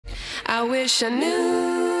I wish I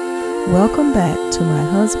knew. Welcome back to My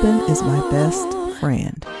Husband is My Best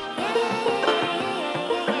Friend.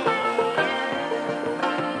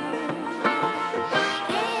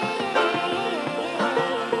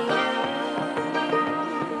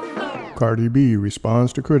 Cardi B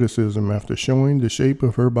responds to criticism after showing the shape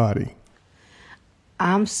of her body.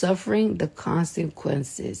 I'm suffering the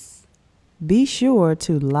consequences. Be sure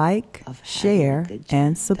to like, share,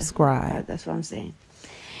 and subscribe. That's what I'm saying.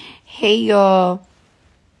 Hey y'all.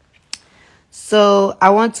 So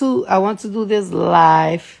I want to do this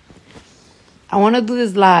live. I want to do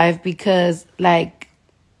this live because like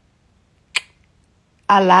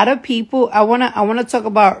a lot of people I want to talk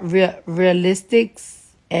about realistics,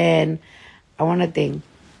 and I want to think.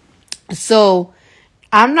 So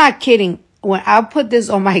I'm not kidding. When I put this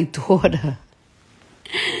on my daughter,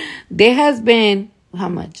 there has been how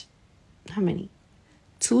many?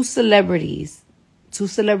 Two celebrity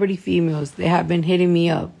females that have been hitting me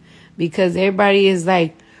up because everybody is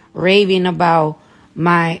like raving about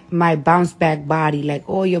my bounce back body. Like,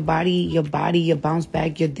 oh, your body, your bounce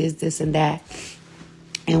back, you're this, and that.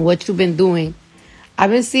 And what you've been doing.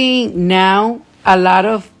 I've been seeing now a lot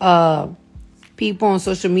of people on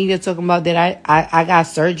social media talking about that I got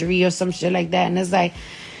surgery or some shit like that. And it's like,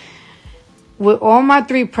 with all my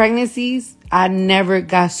 3 pregnancies, I never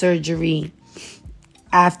got surgery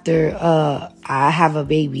after I have a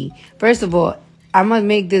baby. First of all, I'm going to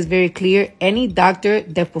make this very clear. Any doctor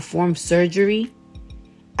that performs surgery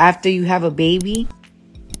after you have a baby,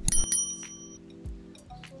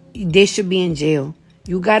 they should be in jail.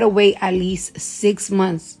 You got to wait at least 6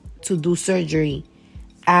 months to do surgery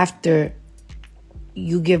after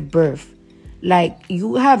you give birth. Like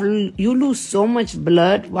you lose so much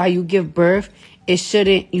blood while you give birth.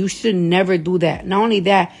 You should never do that. Not only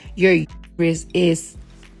that, your uterus is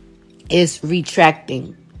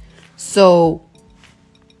retracting. So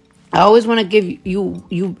I always want to give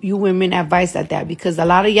you women advice at that, because a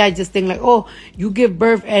lot of y'all just think like, oh, you give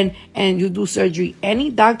birth and you do surgery.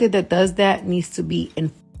 Any doctor that does that needs to be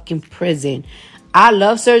in fucking prison. I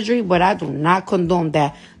love surgery, but I do not condone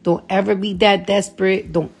that. Don't ever be that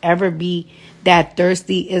desperate. Don't ever be that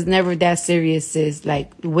thirsty. It's never that serious, sis.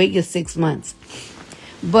 Like, wait your 6 months.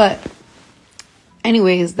 But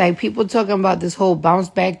anyways, like people talking about this whole bounce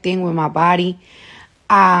back thing with my body.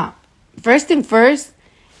 First thing first,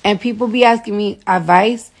 and people be asking me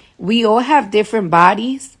advice. We all have different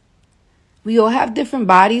bodies.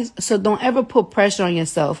 So don't ever put pressure on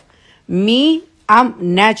yourself. Me,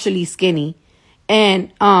 I'm naturally skinny.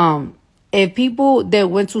 And if people that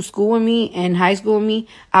went to school with me and high school with me,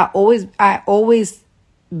 I always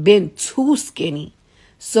been too skinny.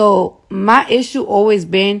 So my issue always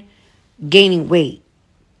been gaining weight.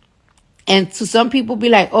 And to some people be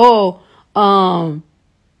like, oh,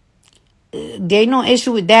 there ain't no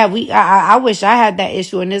issue with that. I wish I had that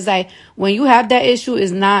issue. And it's like, when you have that issue,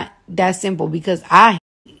 it's not that simple, because I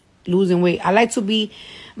hate losing weight. I like to be,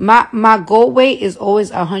 my goal weight is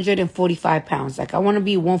always 145 pounds. Like I want to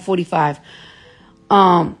be 145.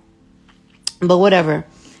 But whatever.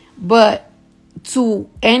 But to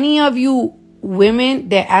any of you women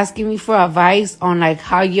that asking me for advice on like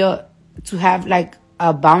how to have like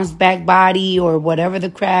a bounce back body or whatever the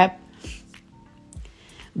crap,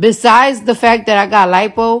 besides the fact that I got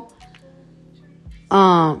lipo,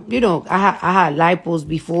 I had lipos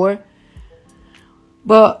before,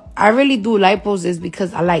 but I really do lipos is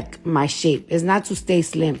because I like my shape. It's not to stay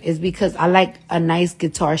slim. It's because I like a nice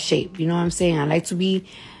guitar shape. You know what I'm saying? I like to be,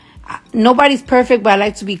 nobody's perfect, but I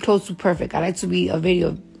like to be close to perfect. I like to be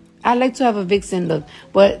I like to have a vixen look.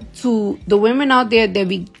 But to the women out there that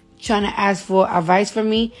be trying to ask for advice from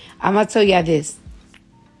me, I'm going to tell you this.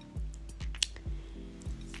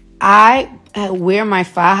 I wear my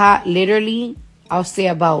faja literally, I'll say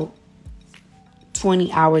about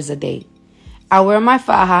 20 hours a day. I wear my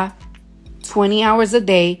faja 20 hours a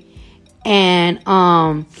day, and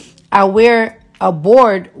I wear a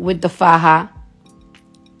board with the faja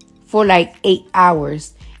for like 8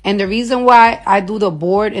 hours. And the reason why I do the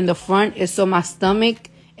board in the front is so my stomach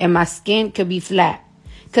and my skin could be flat.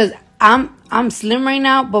 Because I'm slim right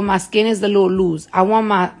now, but my skin is a little loose. I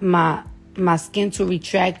want my skin to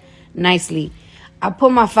retract nicely. I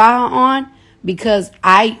put my faja on because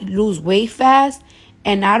I lose weight fast,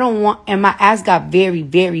 and and my ass got very,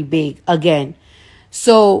 very big again.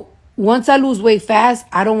 So once I lose weight fast,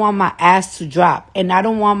 I don't want my ass to drop, and I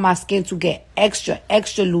don't want my skin to get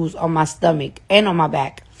extra loose on my stomach and on my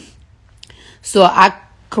back. So I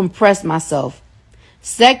compress myself.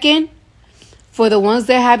 Second, for the ones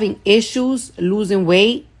that are having issues losing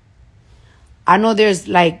weight, I know there's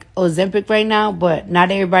like Ozempic right now, but not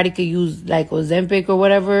everybody could use like Ozempic or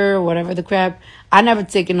whatever the crap. I never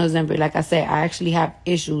taken Ozempic. Like I said, I actually have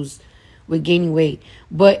issues with gaining weight.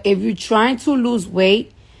 But if you're trying to lose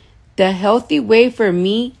weight, the healthy way for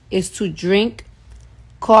me is to drink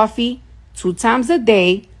coffee 2 times a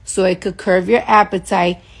day so it could curb your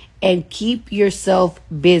appetite and keep yourself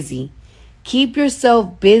busy. Keep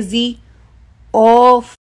yourself busy all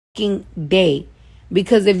fucking day.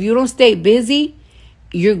 Because if you don't stay busy,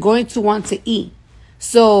 you're going to want to eat.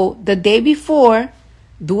 So the day before,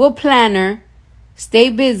 do a planner, stay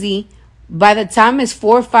busy. By the time it's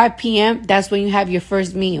 4 or 5 p.m., that's when you have your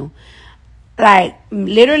first meal. Like,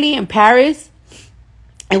 literally in Paris,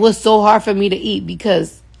 it was so hard for me to eat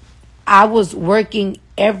because I was working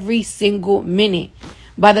every single minute.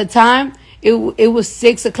 By the time it was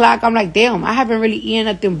 6 o'clock, I'm like, damn, I haven't really eaten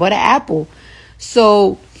nothing but an apple.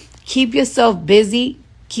 So keep yourself busy,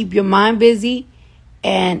 keep your mind busy,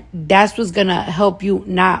 and that's what's going to help you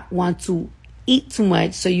not want to eat too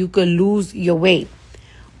much so you could lose your weight.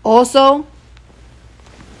 Also,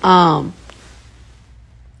 the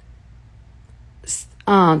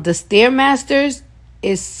Stairmasters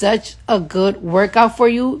is such a good workout for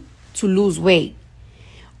you to lose weight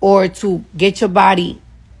or to get your body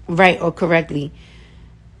right or correctly.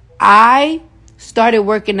 I started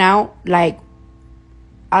working out like,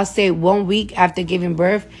 I'll say 1 week after giving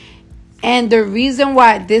birth. And the reason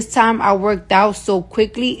why this time I worked out so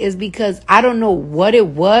quickly is because I don't know what it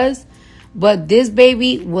was, but this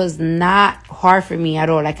baby was not hard for me at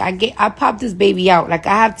all. Like I popped this baby out. Like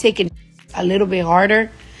I have taken a little bit harder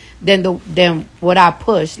than what I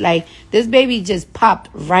pushed. Like this baby just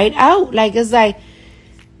popped right out. Like it's like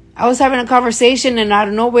I was having a conversation and out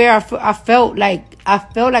of nowhere I felt like a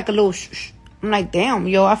little I'm like, damn,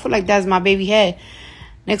 yo, I feel like that's my baby head.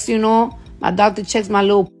 Next thing you know, my doctor checks my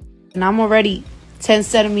little and I'm already 10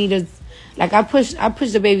 centimeters. Like I pushed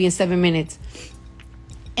the baby in 7 minutes.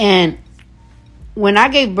 And when I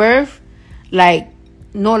gave birth, like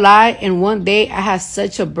no lie, in one day I had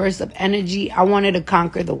such a burst of energy. I wanted to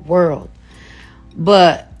conquer the world.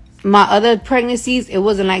 But my other pregnancies, it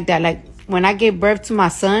wasn't like that. Like when I gave birth to my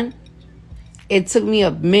son, it took me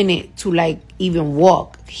a minute to like even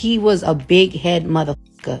walk. He was a big head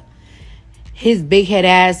motherfucker. His big head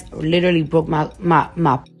ass literally broke my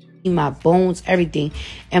bones, everything.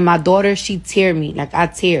 And my daughter, she teared me. Like I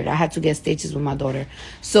teared. I had to get stitches with my daughter.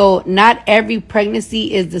 So not every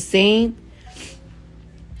pregnancy is the same.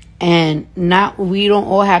 And we don't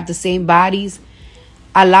all have the same bodies.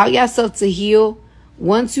 Allow yourself to heal.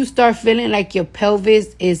 Once you start feeling like your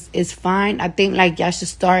pelvis is fine, I think like y'all should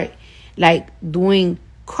start like doing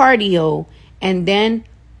cardio. And then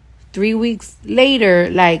 3 weeks later,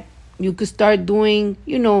 like you could start doing,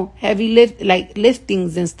 heavy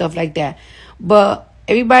liftings and stuff like that. But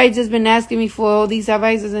everybody just been asking me for all these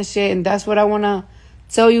advices and shit. And that's what I want to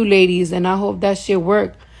tell you ladies. And I hope that shit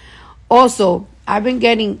work. Also, I've been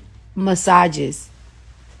getting massages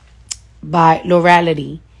by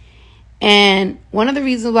Lorality. And one of the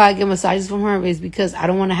reasons why I get massages from her is because I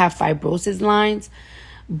don't want to have fibrosis lines.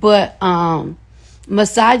 But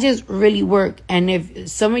massages really work. And if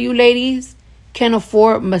some of you ladies can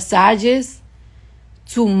afford massages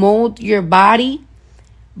to mold your body,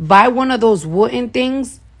 buy one of those wooden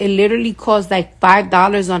things. It literally costs like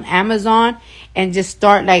 $5 on Amazon. And just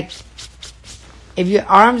start like, if your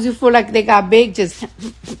arms you feel like they got big, just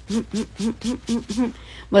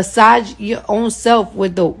massage your own self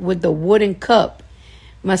with the wooden cup.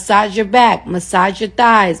 Massage your back, massage your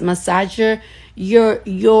thighs, massage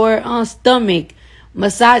your stomach,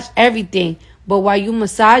 massage everything. But while you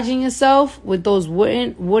massaging yourself with those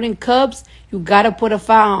wooden cups, you gotta put a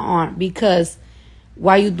file on, because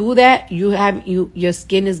while you do that, your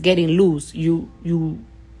skin is getting loose. You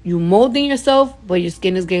molding yourself, but your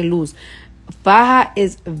skin is getting loose. Faja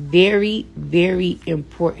is very, very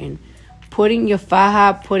important. Putting your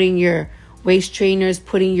faja, putting your waist trainers,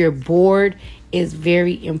 putting your board is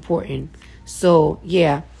very important. So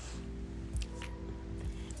yeah.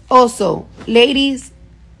 Also, ladies,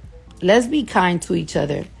 let's be kind to each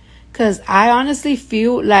other. Because I honestly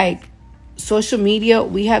feel like social media,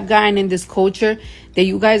 we have gotten in this culture that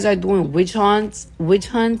you guys are doing witch hunts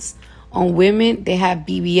on women. They have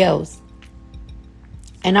BBLs.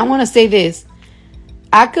 And I want to say this.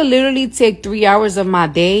 I could literally take 3 hours of my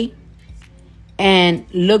day and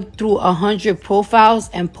look through 100 profiles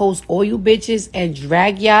and post all you bitches and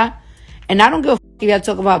drag y'all. And I don't give a fuck if y'all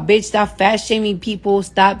talk about, bitch, stop fat shaming people,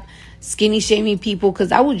 stop skinny shaming people,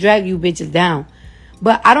 because I will drag you bitches down.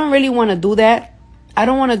 But I don't really want to do that. I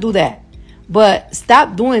don't want to do that. But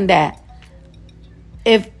stop doing that.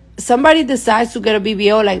 If somebody decides to get a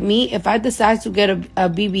BBL, like me, if I decide to get a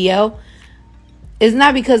BBL, it's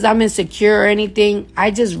not because I'm insecure or anything.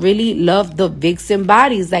 I just really love the vixen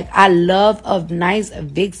bodies. Like, I love a nice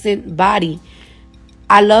vixen body.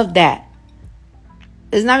 I love that.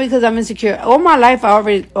 It's not because I'm insecure. All my life,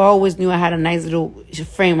 I always knew I had a nice little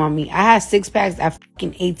frame on me. I had 6 packs at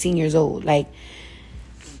fucking 18 years old. Like,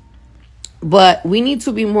 but we need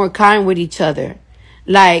to be more kind with each other.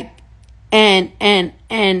 Like, and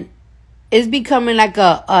it's becoming like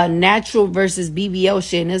a natural versus BBL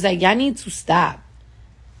shit. And it's like, y'all need to stop.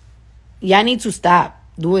 Y'all need to stop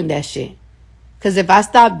doing that shit. Because if I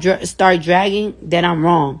start dragging, then I'm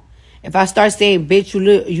wrong. If I start saying, bitch,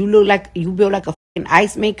 you look like you built like a fucking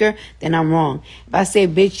ice maker, then I'm wrong. If I say,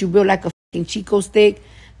 bitch, you built like a fucking Chico stick,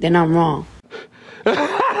 then I'm wrong.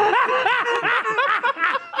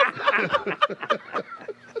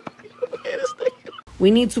 We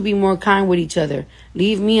need to be more kind with each other.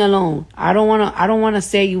 Leave me alone. I don't wanna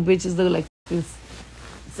say you bitches look like a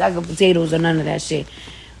sack of potatoes or none of that shit.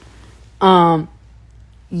 Y'all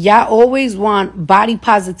always want body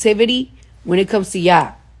positivity when it comes to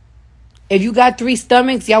y'all. If you got 3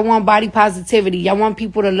 stomachs, y'all want body positivity. Y'all want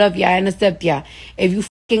people to love y'all and accept y'all. If you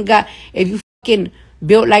fucking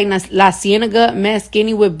built like La Cienega, man,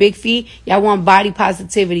 skinny with big feet, y'all want body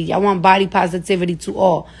positivity. Y'all want body positivity to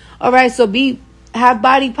all. All right, so have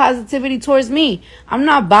body positivity towards me. I'm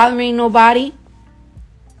not bothering nobody.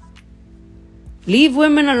 Leave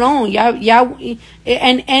women alone. Y'all,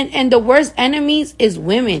 and the worst enemies is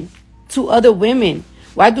women to other women.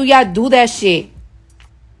 Why do y'all do that shit?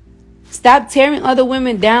 Stop tearing other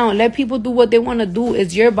women down. Let people do what they want to do.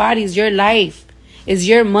 It's your body. It's your life. It's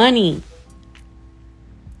your money.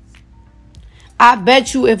 I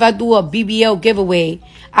bet you if I do a BBL giveaway,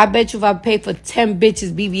 I bet you if I pay for 10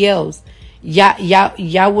 bitches BBLs,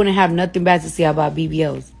 y'all wouldn't have nothing bad to say about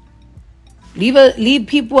BBLs. Leave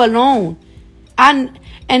people alone. And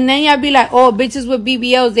then y'all be like, oh, bitches with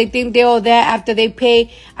BBLs, they think they all that after they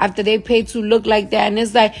pay to look like that. And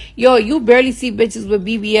it's like, yo, you barely see bitches with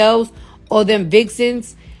BBLs or them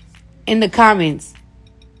vixens in the comments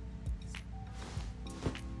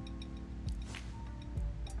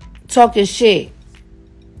talking shit.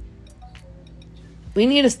 We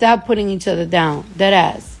need to stop putting each other down. Dead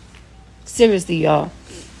ass. Seriously, y'all.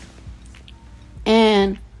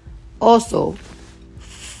 And also,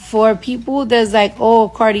 for people that's like, oh,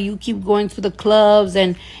 Cardi, you keep going to the clubs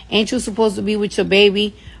and ain't you supposed to be with your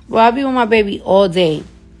baby? Bro, I be with my baby all day.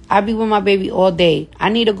 I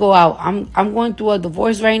need to go out. I'm going through a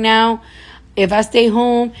divorce right now. If I stay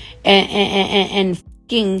home and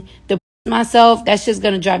fucking depress myself, that's just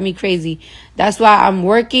gonna drive me crazy. That's why I'm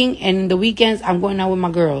working, and in the weekends I'm going out with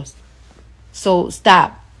my girls. So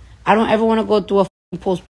stop. I don't ever want to go through a fucking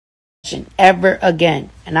post-production ever again,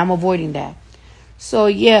 and I'm avoiding that. So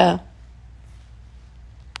yeah.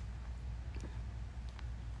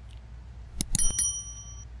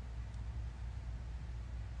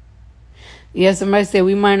 Yeah, somebody said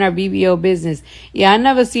we mind our BBO business. Yeah, I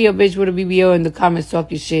never see a bitch with a BBO in the comments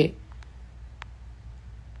talking shit.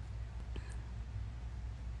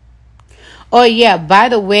 Oh yeah, by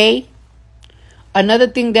the way, another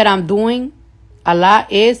thing that I'm doing a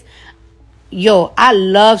lot is, yo, I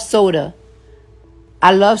love soda.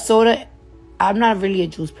 I'm not really a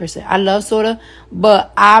juice person. I love soda,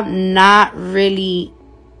 but I'm not really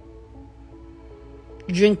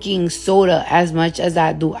drinking soda as much as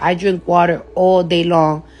I do. I drink water all day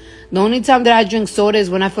long. The only time that I drink soda is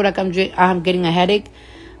when I feel like I'm getting a headache.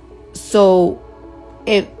 So,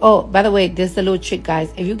 by the way, this is a little trick,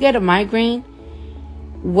 guys. If you get a migraine,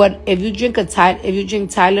 if you drink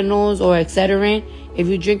Tylenols or Excedrin, if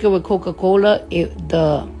you drink it with Coca-Cola,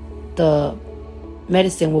 the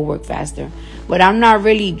medicine will work faster. But I'm not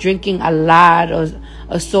really drinking a lot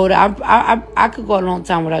of soda. I could go a long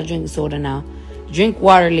time without drinking soda now. Drink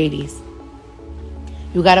water, ladies.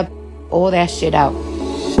 You gotta all that shit out.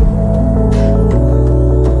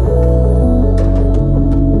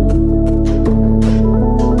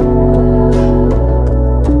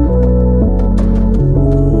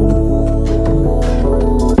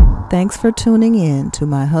 Thanks for tuning in to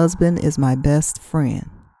My Husband is My Best Friend.